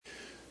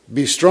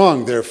Be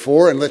strong,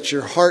 therefore, and let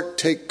your heart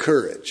take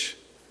courage.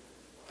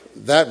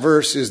 That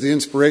verse is the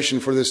inspiration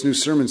for this new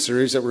sermon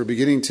series that we're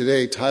beginning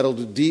today,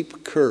 titled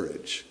Deep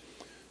Courage.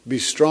 Be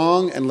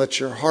strong and let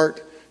your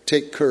heart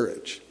take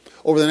courage.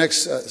 Over the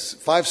next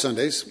 5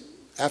 Sundays,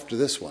 after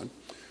this one,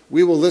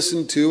 we will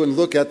listen to and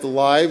look at the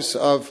lives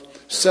of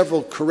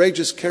several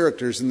courageous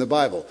characters in the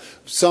Bible.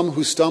 Some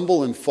who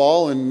stumble and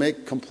fall and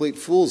make complete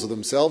fools of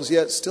themselves,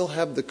 yet still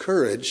have the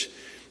courage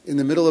in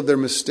the middle of their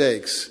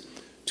mistakes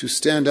to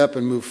stand up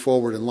and move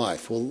forward in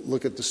life. We'll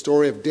look at the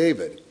story of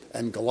David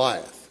and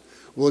Goliath.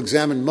 We'll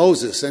examine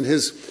Moses and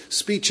his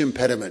speech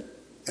impediment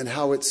and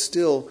how it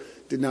still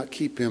did not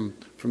keep him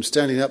from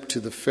standing up to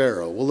the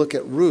Pharaoh. We'll look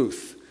at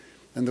Ruth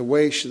and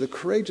the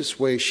courageous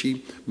way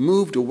she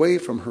moved away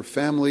from her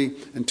family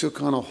and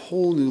took on a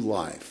whole new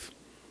life.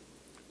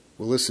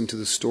 We'll listen to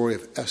the story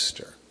of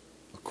Esther,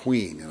 a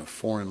queen in a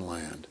foreign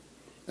land.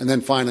 And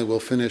then finally we'll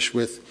finish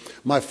with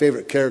my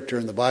favorite character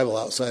in the Bible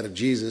outside of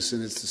Jesus,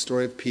 and it's the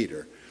story of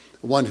Peter,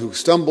 one who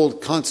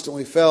stumbled,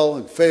 constantly fell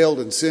and failed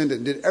and sinned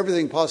and did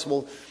everything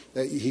possible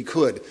that he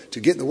could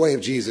to get in the way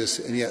of Jesus,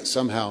 and yet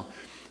somehow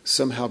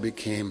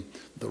became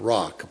the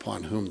rock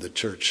upon whom the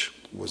church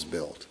was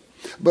built.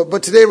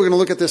 But today we're going to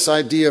look at this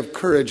idea of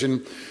courage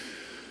and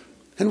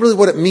really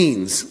what it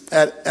means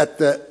at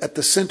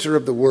the center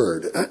of the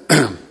word.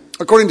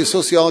 According to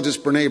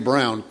sociologist Brene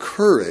Brown,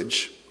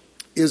 courage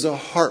is a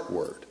heart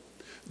word.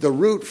 The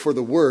root for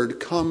the word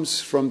comes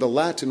from the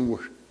Latin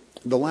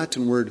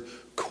word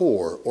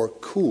cor or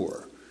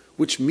cur,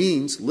 which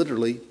means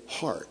literally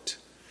heart.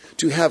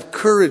 To have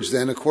courage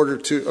then,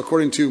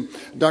 according to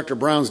Dr.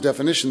 Brown's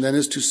definition, then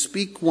is to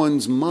speak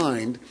one's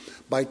mind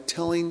by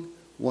telling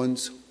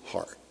one's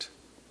heart,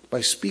 by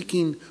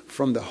speaking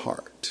from the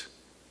heart.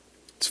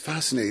 It's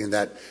fascinating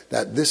that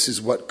this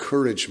is what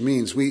courage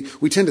means. We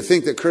tend to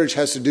think that courage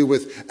has to do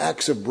with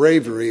acts of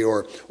bravery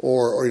or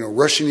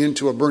rushing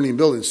into a burning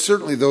building.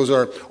 Certainly those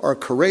are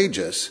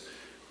courageous,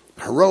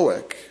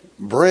 heroic,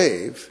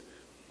 brave.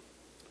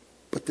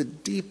 But the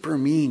deeper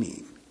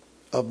meaning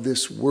of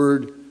this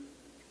word,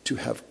 to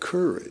have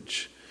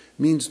courage,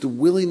 means the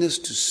willingness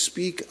to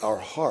speak our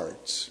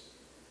hearts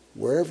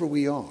wherever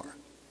we are,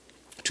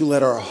 to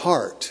let our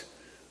heart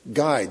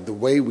guide the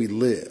way we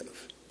live.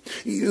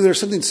 There's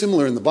something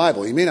similar in the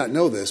Bible. You may not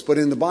know this, but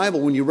in the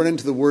Bible, when you run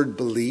into the word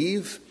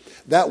believe,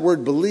 that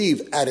word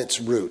believe at its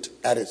root,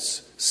 at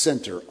its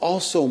center,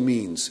 also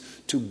means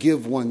to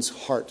give one's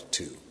heart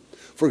to.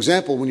 For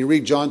example, when you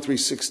read John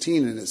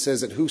 3:16 and it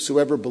says that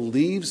whosoever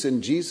believes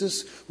in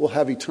Jesus will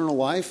have eternal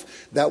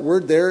life, that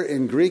word there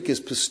in Greek is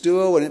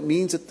pisteuo, and it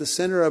means at the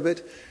center of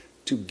it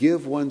to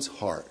give one's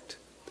heart.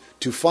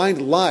 To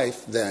find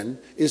life, then,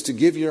 is to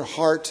give your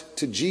heart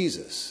to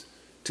Jesus,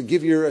 to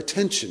give your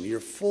attention, your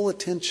full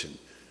attention,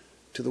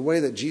 to the way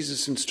that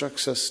Jesus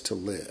instructs us to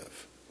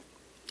live.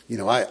 You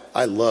know,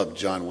 I loved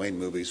John Wayne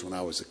movies when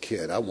I was a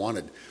kid. I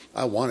wanted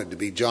to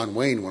be John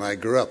Wayne when I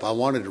grew up. I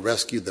wanted to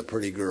rescue the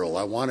pretty girl.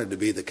 I wanted to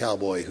be the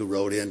cowboy who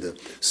rode in to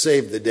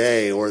save the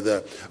day, or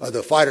the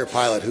fighter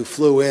pilot who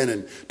flew in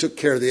and took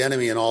care of the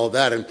enemy and all of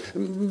that.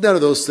 And none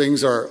of those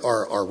things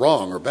are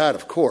wrong or bad,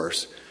 of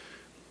course.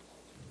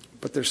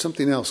 But there's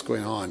something else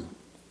going on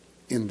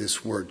in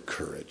this word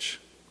courage.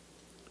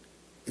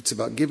 It's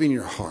about giving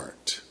your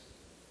heart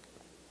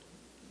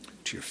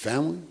to your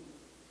family,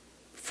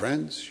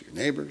 friends, your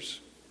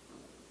neighbors,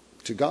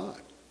 to God.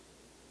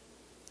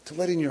 To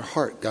letting your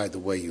heart guide the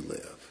way you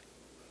live.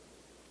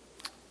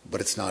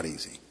 But it's not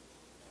easy.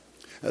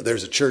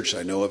 There's a church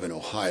I know of in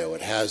Ohio.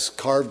 It has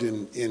carved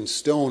in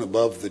stone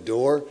above the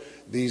door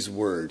these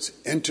words,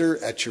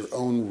 "Enter at your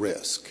own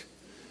risk."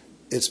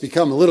 It's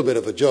become a little bit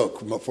of a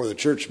joke for the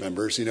church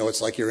members. You know,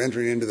 it's like you're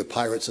entering into the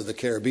Pirates of the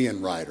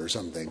Caribbean ride or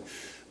something.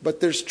 But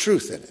there's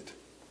truth in it.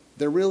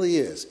 There really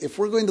is. If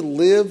we're going to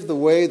live the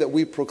way that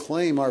we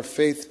proclaim our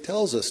faith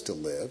tells us to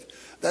live,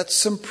 that's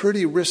some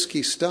pretty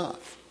risky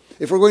stuff.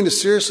 If we're going to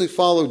seriously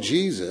follow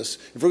Jesus,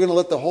 if we're going to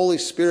let the Holy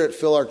Spirit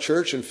fill our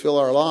church and fill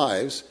our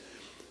lives,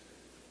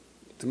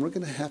 then we're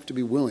going to have to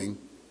be willing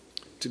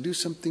to do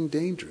something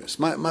dangerous.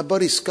 My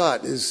buddy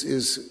Scott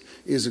is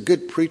a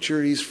good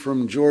preacher. He's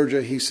from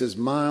Georgia. He says,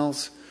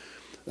 "Miles,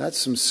 that's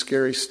some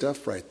scary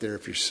stuff right there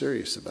if you're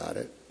serious about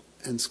it."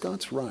 And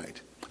Scott's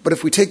right. But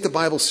if we take the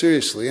Bible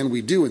seriously, and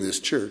we do in this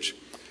church,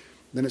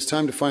 then it's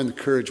time to find the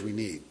courage we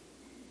need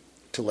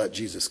to let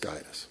Jesus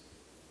guide us.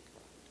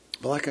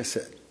 But like I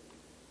said,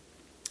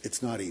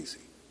 it's not easy.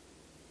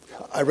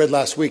 I read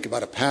last week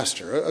about a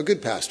pastor, a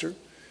good pastor,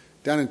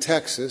 down in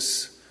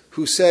Texas,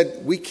 who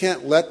said we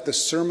can't let the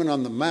Sermon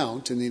on the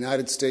Mount in the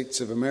United States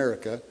of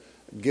America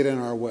get in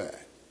our way.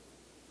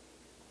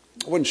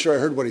 I wasn't sure I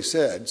heard what he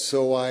said,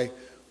 so I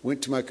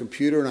went to my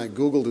computer and I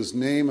Googled his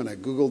name and I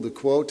Googled the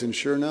quote, and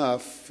sure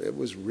enough, it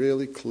was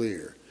really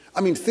clear. I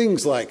mean,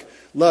 things like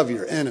love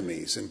your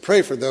enemies and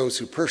pray for those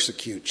who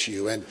persecute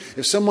you. And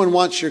if someone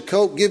wants your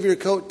coat, give your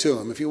coat to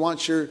them. If you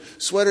want your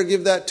sweater,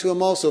 give that to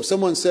them also. If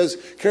someone says,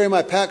 carry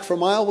my pack for a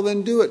mile, well,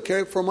 then do it.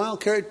 Carry it for a mile,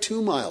 carry it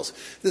 2 miles.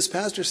 This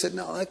pastor said,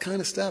 no, that kind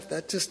of stuff,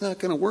 that's just not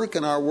going to work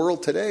in our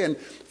world today. And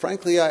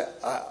frankly,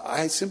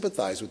 I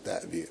sympathize with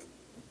that view.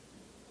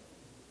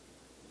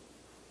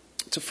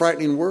 It's a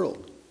frightening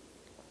world.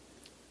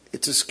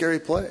 It's a scary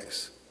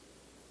place.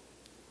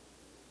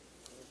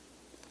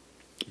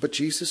 But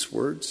Jesus'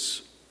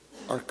 words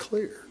are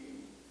clear.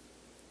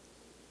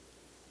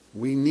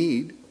 We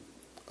need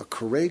a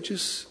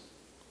courageous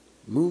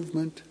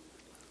movement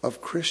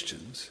of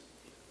Christians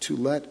to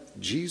let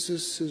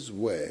Jesus'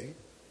 way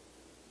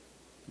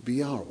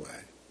be our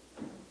way.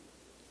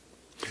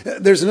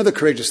 There's another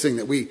courageous thing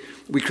that we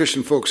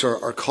Christian folks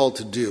are called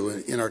to do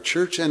in our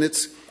church, and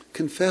it's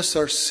confess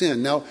our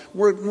sin. Now,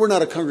 we're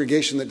not a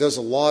congregation that does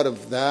a lot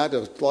of that,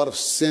 a lot of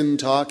sin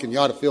talk, and you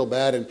ought to feel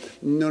bad. And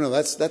no,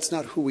 that's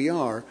not who we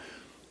are.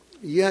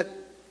 Yet,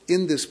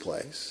 in this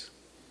place,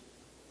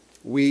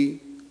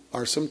 we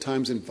are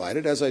sometimes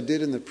invited, as I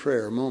did in the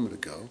prayer a moment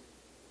ago,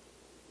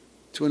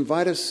 to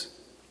invite us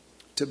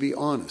to be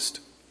honest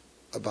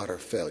about our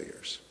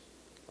failures,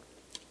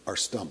 our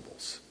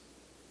stumbles,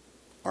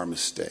 our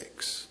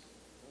mistakes.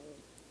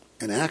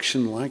 An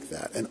action like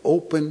that, an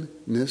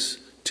openness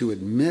to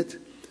admit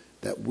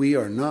that we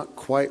are not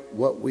quite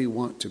what we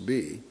want to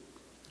be,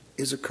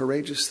 is a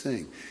courageous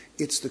thing.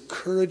 It's the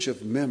courage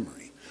of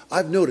memory.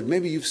 I've noted,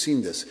 maybe you've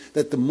seen this,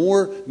 that the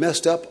more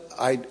messed up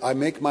I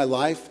make my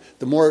life,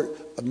 the more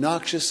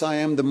obnoxious I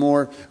am, the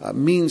more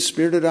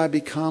mean-spirited I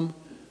become,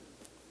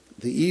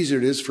 the easier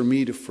it is for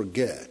me to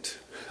forget.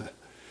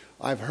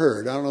 I've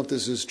heard, I don't know if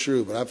this is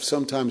true, but I've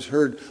sometimes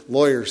heard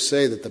lawyers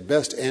say that the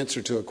best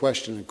answer to a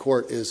question in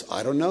court is,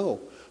 I don't know,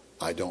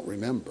 I don't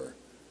remember.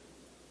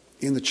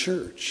 In the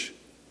church,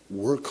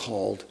 we're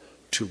called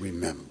to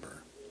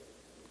remember.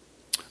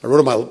 I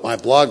wrote on my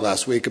blog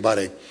last week about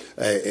a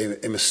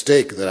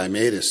mistake that I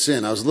made, a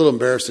sin. I was a little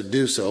embarrassed to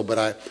do so, but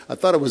I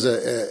thought it was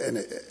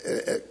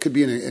it could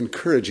be an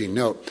encouraging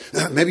note.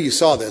 Maybe you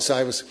saw this.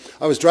 I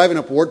was driving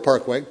up Ward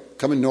Parkway,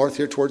 coming north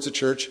here towards the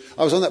church.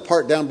 I was on that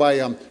part down by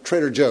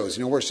Trader Joe's,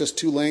 where it's just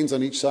 2 lanes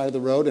on each side of the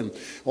road. And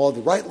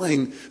the right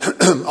lane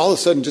all of a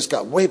sudden just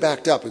got way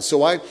backed up. And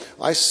so I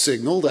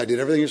signaled, I did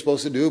everything you're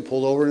supposed to do,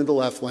 pulled over into the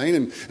left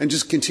lane and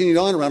just continued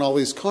on around all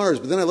these cars.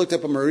 But then I looked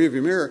up in my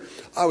rearview mirror.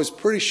 I was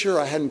pretty sure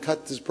I hadn't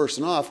cut this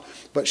person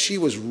off, but she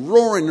was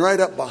roaring right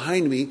up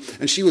behind me,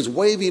 and she was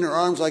waving her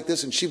arms like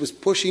this, and she was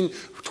pushing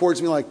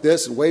towards me like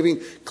this and waving.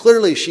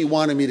 Clearly she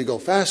wanted me to go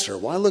faster.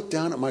 Well, I looked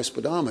down at my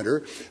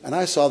speedometer, and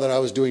I saw that I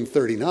was doing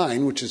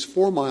 39, which is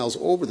 4 miles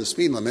over the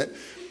speed limit.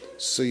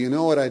 So you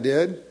know what I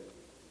did?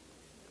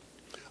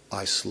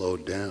 I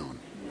slowed down.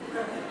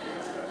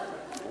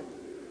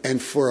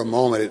 And for a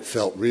moment it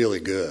felt really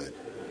good.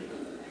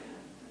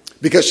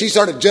 Because she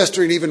started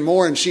gesturing even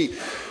more, and she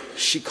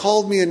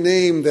called me a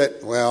name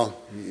that, well,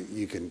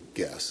 you can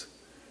guess.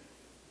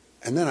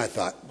 And then I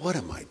thought, what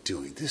am I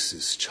doing? This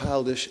is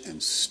childish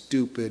and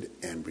stupid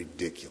and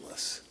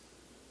ridiculous.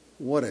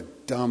 What a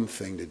dumb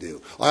thing to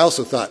do. I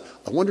also thought,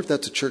 I wonder if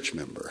that's a church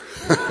member.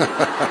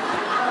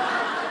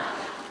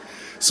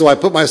 So I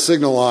put my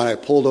signal on. I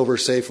pulled over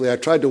safely. I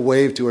tried to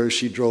wave to her as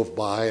she drove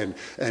by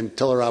and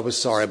tell her I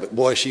was sorry. But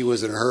boy, she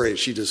was in a hurry.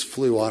 She just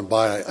flew on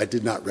by. I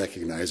did not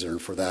recognize her.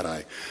 And for that,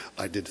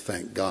 I did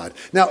thank God.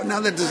 Now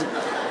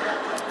that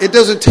it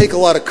doesn't take a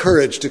lot of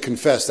courage to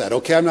confess that.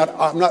 Okay, I'm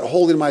not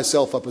holding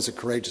myself up as a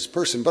courageous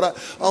person. But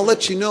I'll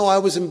let you know I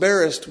was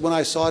embarrassed when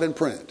I saw it in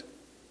print.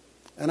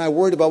 And I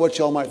worried about what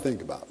y'all might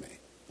think about me.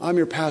 I'm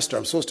your pastor.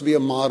 I'm supposed to be a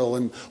model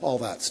and all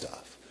that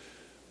stuff.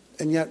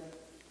 And yet,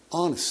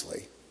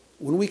 honestly,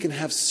 when we can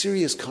have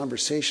serious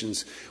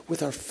conversations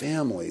with our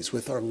families,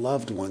 with our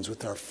loved ones,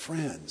 with our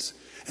friends,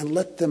 and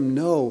let them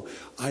know,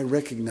 I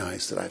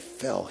recognize that I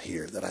fell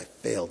here, that I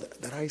failed,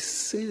 that I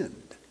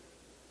sinned.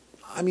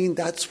 I mean,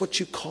 that's what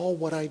you call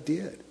what I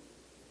did.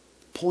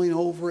 Pulling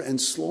over and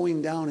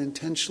slowing down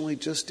intentionally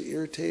just to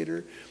irritate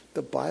her.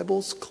 The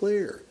Bible's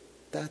clear.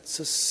 That's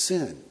a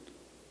sin.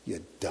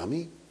 You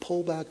dummy,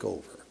 pull back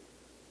over.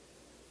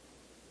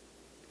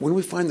 When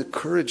we find the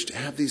courage to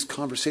have these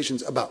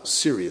conversations about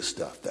serious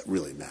stuff that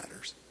really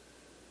matters,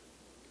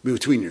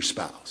 between your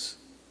spouse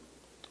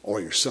or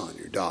your son,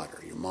 your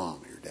daughter, your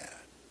mom, or your dad,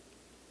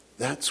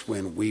 that's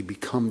when we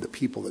become the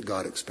people that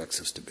God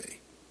expects us to be.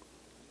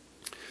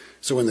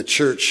 So in the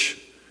church,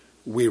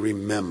 we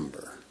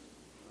remember,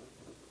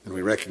 and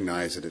we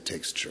recognize that it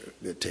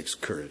takes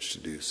courage to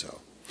do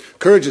so.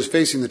 Courage is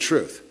facing the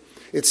truth.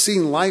 It's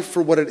seeing life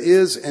for what it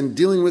is and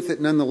dealing with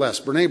it nonetheless.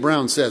 Brene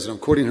Brown says, and I'm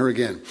quoting her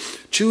again,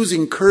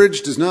 choosing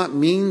courage does not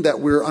mean that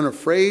we're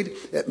unafraid.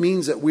 It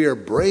means that we are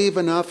brave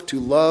enough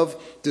to love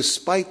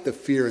despite the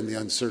fear and the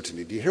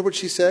uncertainty. Do you hear what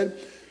she said?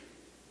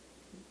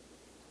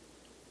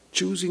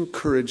 Choosing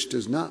courage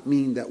does not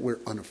mean that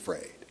we're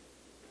unafraid.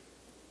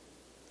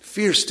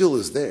 Fear still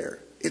is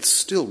there. It's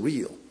still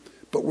real.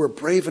 But we're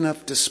brave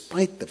enough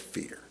despite the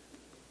fear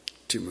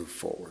to move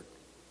forward.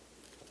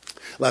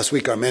 Last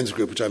week, our men's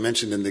group, which I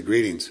mentioned in the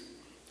greetings,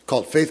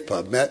 called Faith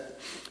Pub,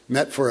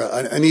 met for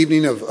an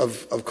evening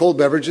of cold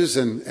beverages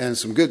and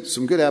some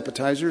good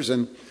appetizers,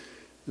 and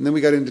then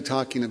we got into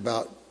talking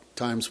about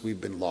times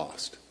we've been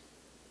lost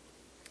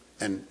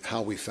and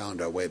how we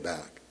found our way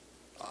back.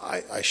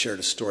 I shared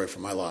a story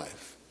from my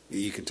life.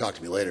 You can talk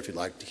to me later if you'd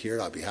like to hear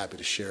it. I'll be happy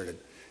to share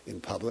it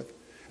in public.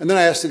 And then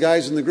I asked the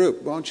guys in the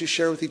group, why don't you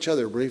share with each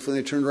other briefly?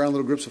 They turned around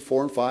little groups of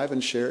 4 and 5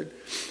 and shared.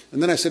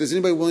 And then I said, is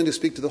anybody willing to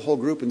speak to the whole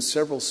group? And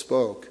several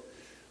spoke.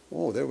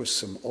 Oh, there was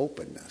some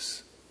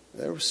openness.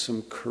 There were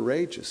some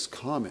courageous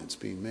comments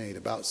being made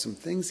about some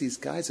things these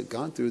guys have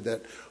gone through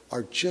that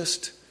are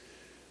just,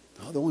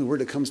 the only word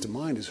that comes to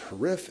mind is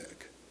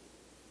horrific.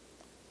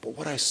 But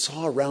what I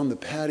saw around the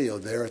patio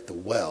there at the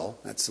Well,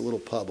 that's the little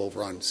pub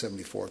over on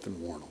 74th and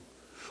Warnell,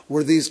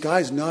 were these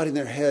guys nodding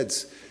their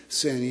heads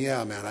saying,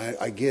 yeah, man,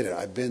 I get it.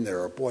 I've been there.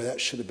 Or, boy,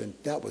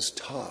 that was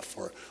tough.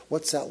 Or,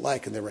 what's that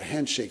like? And there were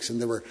handshakes. And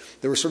there were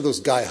sort of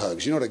those guy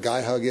hugs. You know what a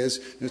guy hug is?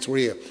 It's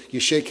where you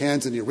shake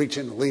hands and you reach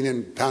in and lean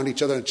in, pound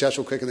each other in the chest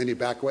real quick, and then you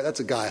back away.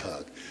 That's a guy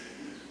hug.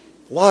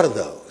 A lot of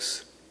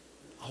those.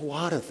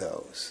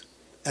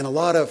 And a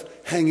lot of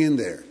hang in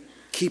there.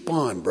 Keep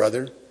on,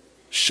 brother.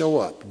 Show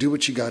up. Do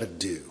what you got to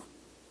do.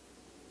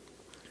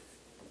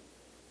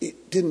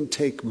 It didn't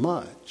take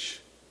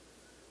much,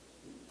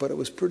 but it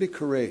was pretty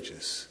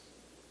courageous,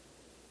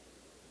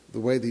 the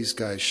way these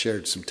guys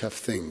shared some tough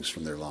things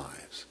from their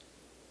lives.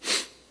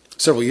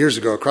 Several years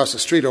ago, across the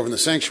street over in the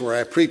sanctuary,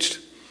 I preached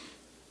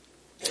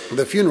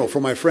the funeral for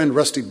my friend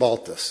Rusty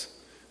Baltus.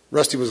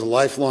 Rusty was a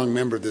lifelong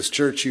member of this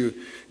church. You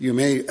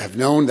may have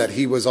known that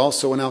he was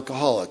also an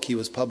alcoholic. He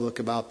was public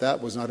about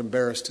that, was not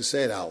embarrassed to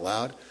say it out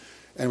loud,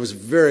 and was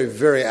very,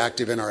 very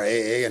active in our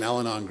AA and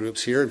Al-Anon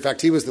groups here. In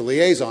fact, he was the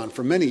liaison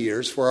for many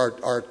years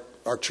for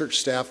our church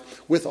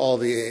staff with all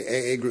the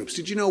AA groups.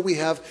 Did you know we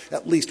have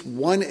at least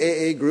one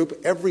AA group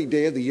every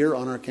day of the year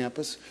on our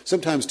campus?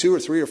 Sometimes 2 or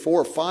 3 or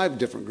 4 or 5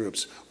 different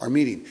groups are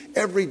meeting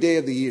every day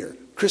of the year.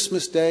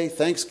 Christmas Day,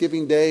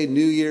 Thanksgiving Day,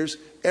 New Year's,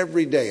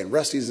 every day. And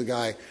Rusty's the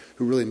guy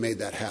who really made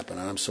that happen.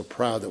 And I'm so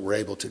proud that we're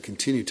able to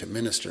continue to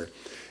minister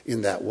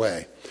in that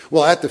way.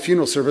 Well, at the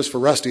funeral service for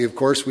Rusty, of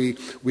course, we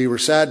were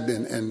sad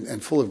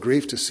and full of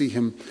grief to see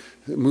him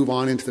move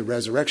on into the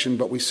resurrection,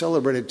 but we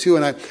celebrated too.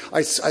 And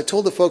I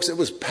told the folks it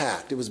was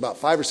packed. It was about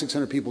 500 or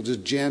 600 people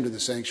just jammed in the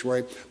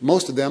sanctuary.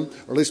 Most of them,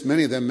 or at least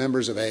many of them,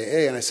 members of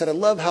AA. And I said, I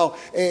love how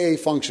AA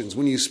functions.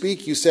 When you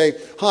speak, you say,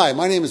 hi,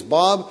 my name is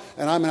Bob,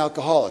 and I'm an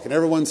alcoholic. And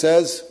everyone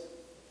says,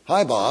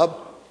 hi, Bob.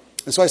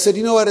 And so I said,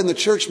 you know what, in the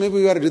church, maybe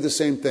we ought to do the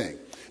same thing.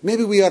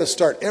 Maybe we ought to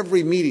start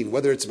every meeting,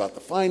 whether it's about the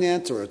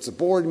finance or it's a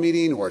board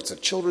meeting or it's a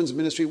children's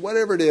ministry,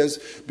 whatever it is,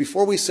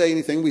 before we say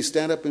anything, we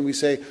stand up and we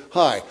say,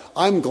 hi,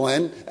 I'm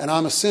Glenn and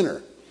I'm a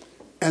sinner.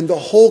 And the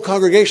whole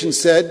congregation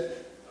said,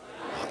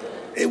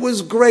 it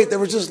was great. There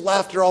was just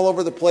laughter all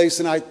over the place.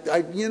 And I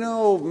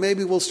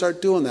maybe we'll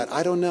start doing that.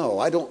 I don't know.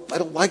 I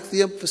don't like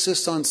the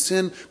emphasis on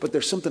sin, but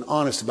there's something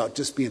honest about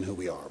just being who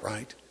we are,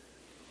 right?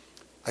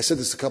 I said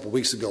this a couple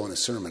weeks ago in a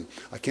sermon.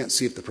 I can't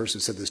see if the person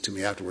who said this to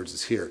me afterwards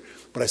is here.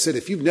 But I said,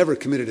 if you've never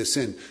committed a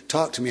sin,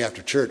 talk to me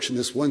after church. And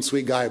this one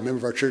sweet guy, a member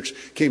of our church,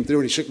 came through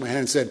and he shook my hand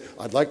and said,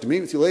 I'd like to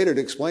meet with you later to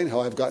explain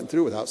how I've gotten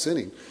through without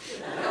sinning.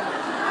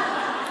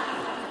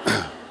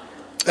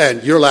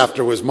 And your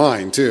laughter was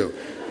mine, too.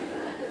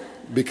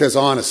 Because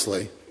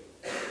honestly,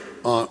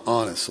 none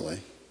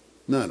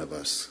of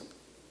us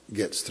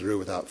gets through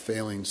without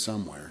failing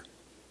somewhere.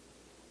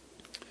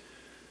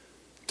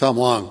 Tom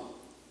Long,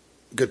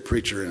 good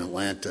preacher in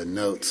Atlanta,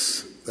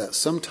 notes that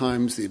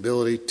sometimes the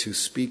ability to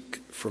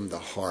speak from the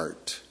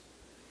heart,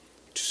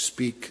 to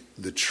speak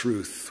the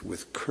truth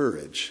with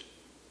courage,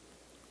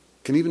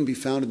 can even be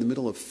found in the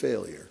middle of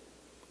failure.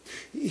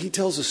 He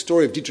tells a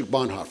story of Dietrich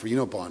Bonhoeffer. You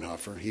know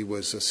Bonhoeffer. He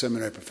was a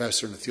seminary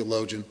professor and a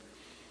theologian.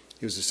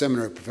 He was a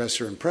seminary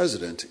professor and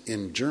president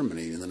in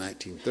Germany in the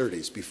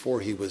 1930s before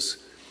he was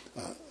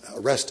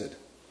arrested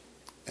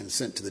and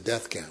sent to the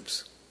death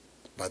camps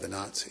by the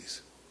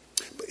Nazis.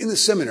 In the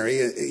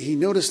seminary, he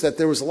noticed that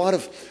there was a lot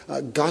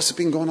of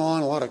gossiping going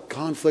on, a lot of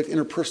conflict,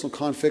 interpersonal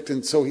conflict,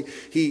 and so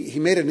he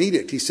made an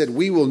edict. He said,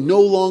 we will no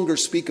longer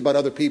speak about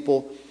other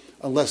people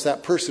unless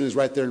that person is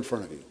right there in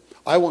front of you.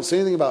 I won't say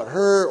anything about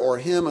her or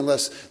him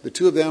unless the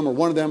two of them or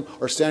one of them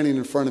are standing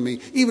in front of me,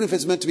 even if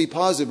it's meant to be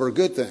positive or a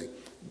good thing.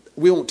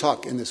 We won't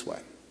talk in this way.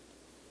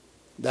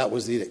 That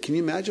was the edict. Can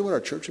you imagine what our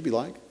church would be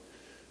like?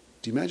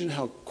 Do you imagine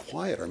how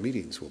quiet our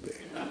meetings will be?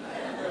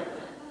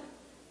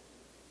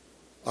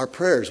 Our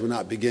prayers would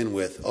not begin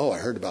with, oh, I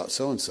heard about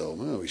so-and-so.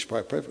 Oh, we should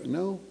probably pray for it.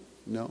 No.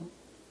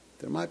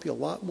 There might be a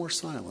lot more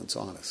silence,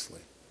 honestly.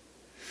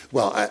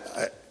 Well,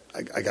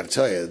 I got to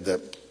tell you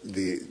that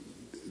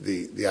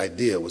the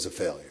idea was a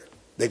failure.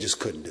 They just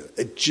couldn't do it.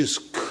 It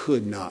just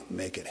could not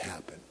make it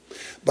happen.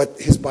 But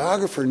his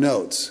biographer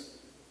notes,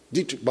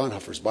 Dietrich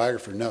Bonhoeffer's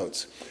biographer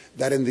notes,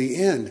 that in the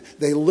end,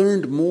 they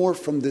learned more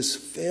from this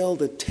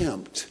failed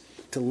attempt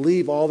to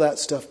leave all that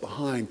stuff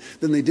behind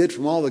than they did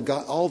from all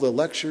the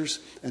lectures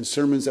and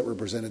sermons that were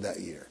presented that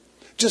year.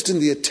 Just in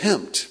the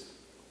attempt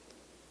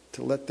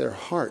to let their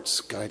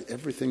hearts guide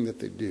everything that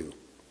they do.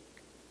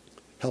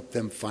 Help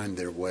them find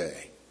their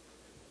way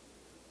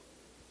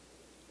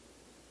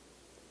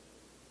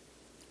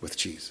with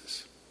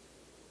Jesus.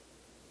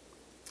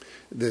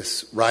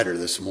 This writer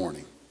this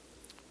morning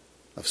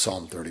of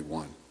Psalm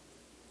 31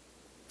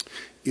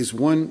 is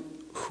one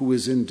who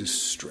is in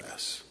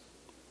distress.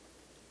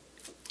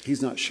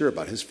 He's not sure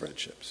about his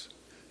friendships.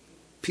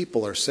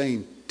 People are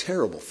saying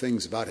terrible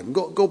things about him.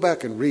 Go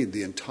back and read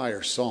the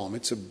entire psalm.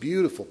 It's a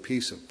beautiful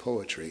piece of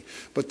poetry.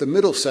 But the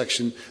middle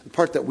section, the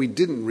part that we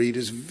didn't read,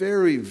 is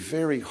very,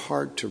 very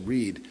hard to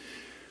read.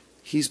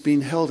 He's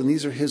being held, and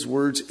these are his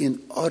words,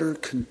 in utter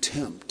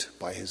contempt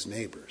by his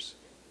neighbors.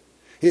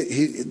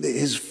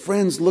 His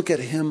friends look at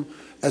him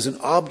as an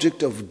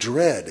object of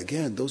dread.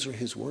 Again, those are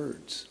his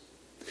words.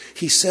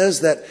 He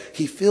says that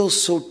he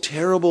feels so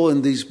terrible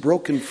in these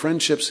broken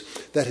friendships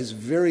that his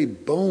very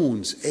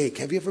bones ache.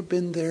 Have you ever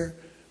been there?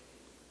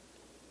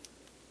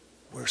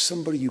 Where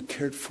somebody you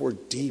cared for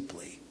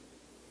deeply,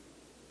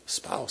 a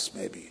spouse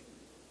maybe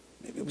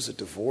it was a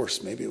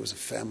divorce, maybe it was a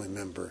family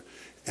member,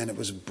 and it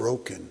was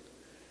broken.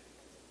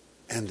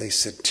 And they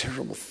said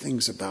terrible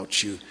things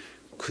about you.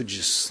 Could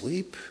you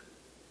sleep?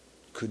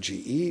 Could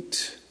you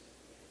eat?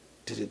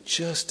 Did it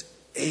just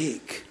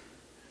ache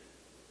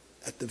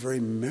at the very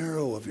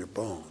marrow of your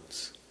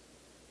bones?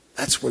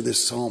 That's where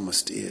this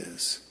psalmist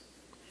is.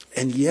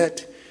 And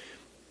yet,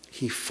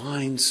 he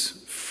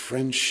finds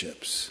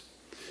friendships.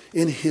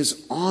 In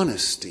his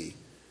honesty,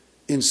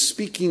 in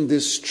speaking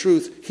this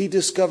truth, he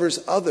discovers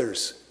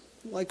others,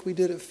 like we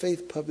did at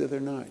Faith Pub the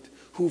other night,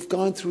 who've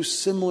gone through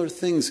similar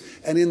things.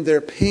 And in their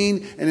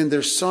pain and in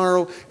their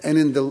sorrow and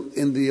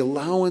in the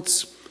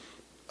allowance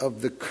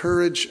of the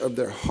courage of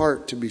their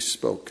heart to be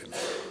spoken,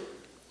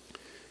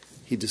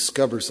 he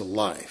discovers a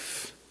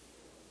life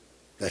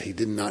that he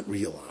did not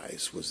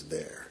realize was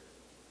there.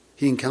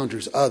 He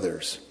encounters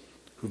others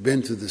who've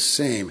been through the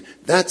same.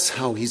 That's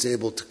how he's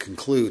able to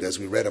conclude, as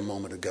we read a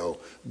moment ago,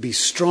 be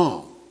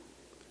strong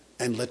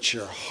and let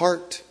your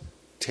heart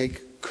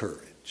take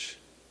courage.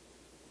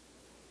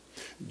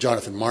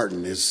 Jonathan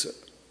Martin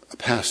is a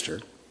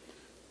pastor,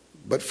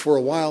 but for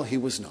a while he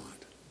was not.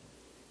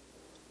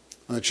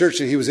 On the church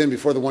that he was in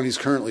before the one he's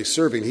currently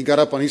serving, he got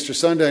up on Easter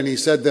Sunday and he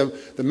said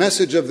the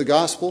message of the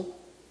gospel,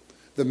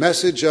 the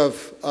message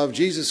of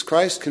Jesus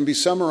Christ can be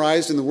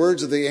summarized in the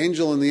words of the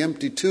angel in the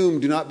empty tomb: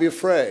 do not be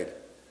afraid.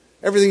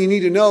 Everything you need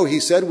to know, he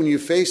said, when you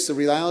face the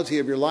reality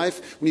of your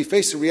life, when you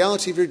face the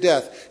reality of your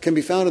death, can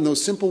be found in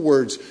those simple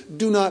words: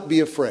 do not be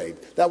afraid.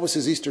 That was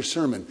his Easter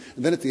sermon.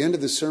 And then at the end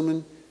of the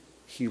sermon,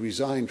 he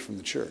resigned from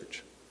the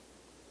church.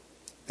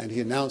 And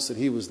he announced that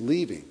he was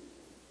leaving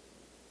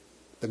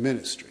the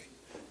ministry.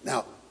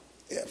 Now,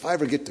 if I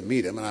ever get to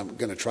meet him, and I'm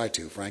going to try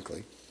to,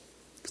 frankly,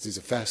 because he's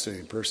a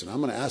fascinating person, I'm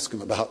going to ask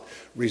him about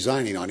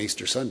resigning on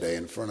Easter Sunday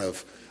in front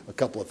of a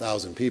couple of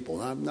thousand people.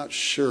 And I'm not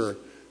sure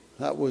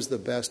that was the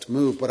best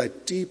move, but I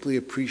deeply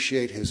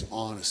appreciate his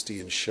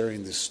honesty in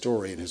sharing this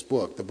story in his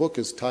book. The book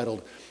is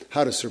titled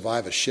How to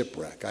Survive a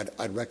Shipwreck.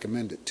 I'd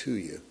recommend it to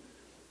you.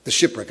 The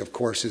shipwreck, of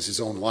course, is his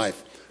own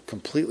life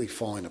completely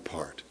falling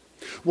apart.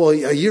 Well,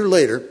 a year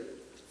later,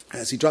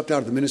 as he dropped out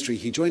of the ministry,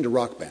 he joined a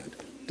rock band.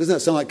 Doesn't that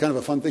sound like kind of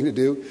a fun thing to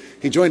do?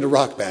 He joined a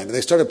rock band, and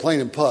they started playing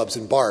in pubs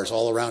and bars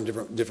all around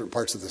different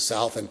parts of the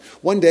South. And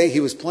one day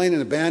he was playing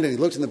in a band, and he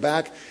looked in the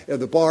back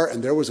of the bar,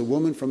 and there was a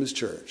woman from his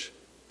church,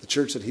 the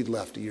church that he'd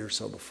left a year or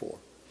so before.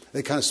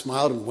 They kind of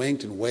smiled and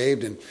winked and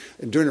waved, and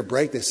during a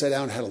break they sat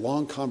down and had a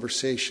long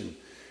conversation.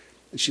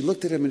 And she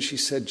looked at him and she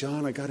said,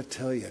 "John, I got to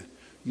tell you,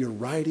 your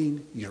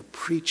writing, your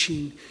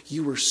preaching,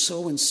 you were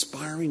so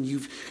inspiring.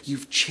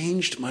 You've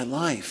changed my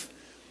life.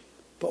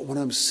 But when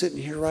I'm sitting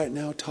here right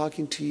now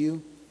talking to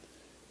you,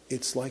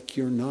 it's like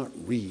you're not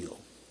real.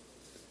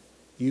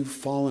 You've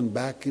fallen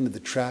back into the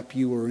trap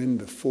you were in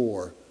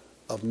before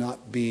of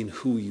not being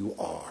who you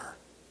are.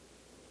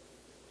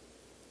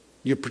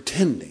 You're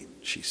pretending,"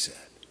 she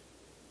said,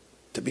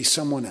 "to be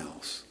someone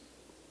else."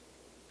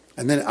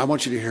 And then I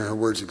want you to hear her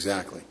words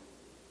exactly.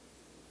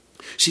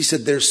 She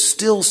said, "There's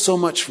still so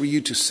much for you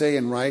to say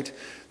and write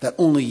that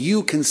only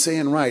you can say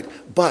and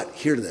write. But,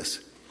 hear this,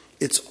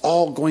 it's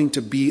all going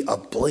to be a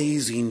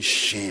blazing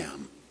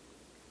sham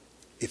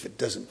if it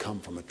doesn't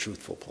come from a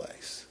truthful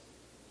place."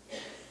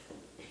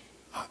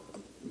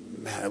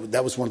 Man,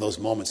 that was one of those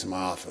moments in my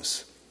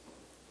office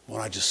when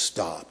I just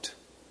stopped.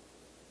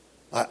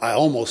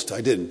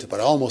 I didn't, but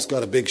I almost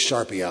got a big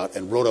Sharpie out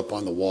and wrote up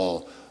on the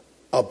wall,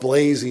 "A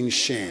blazing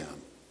sham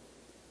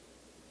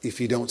if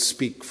you don't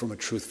speak from a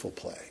truthful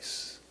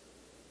place."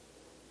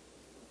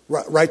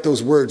 Write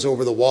those words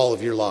over the wall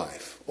of your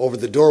life, over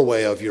the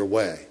doorway of your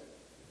way.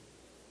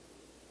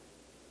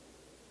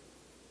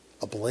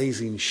 A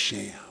blazing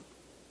sham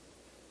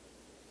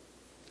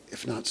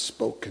if not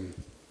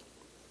spoken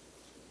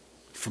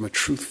from a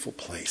truthful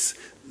place.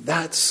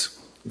 That's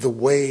the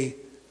way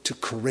to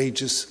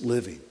courageous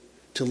living.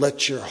 To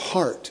let your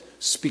heart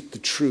speak the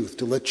truth,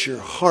 to let your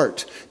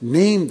heart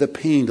name the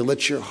pain, to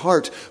let your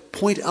heart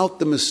point out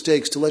the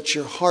mistakes, to let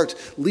your heart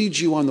lead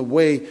you on the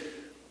way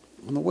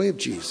of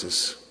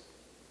Jesus.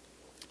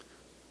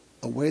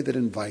 a way that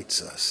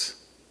invites us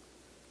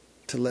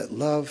to let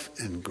love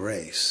and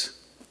grace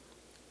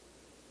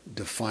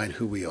define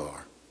who we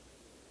are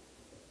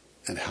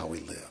and how we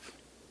live.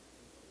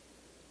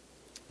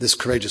 This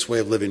courageous way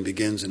of living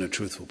begins in a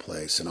truthful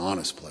place, an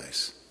honest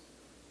place.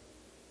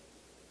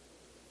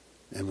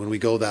 And when we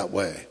go that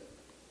way,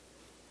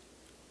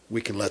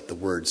 we can let the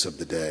words of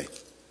the day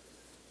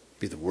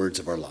be the words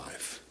of our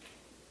life.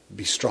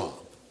 Be strong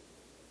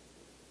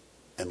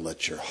and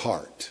let your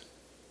heart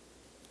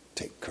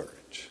take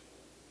courage.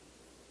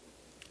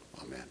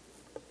 Amen.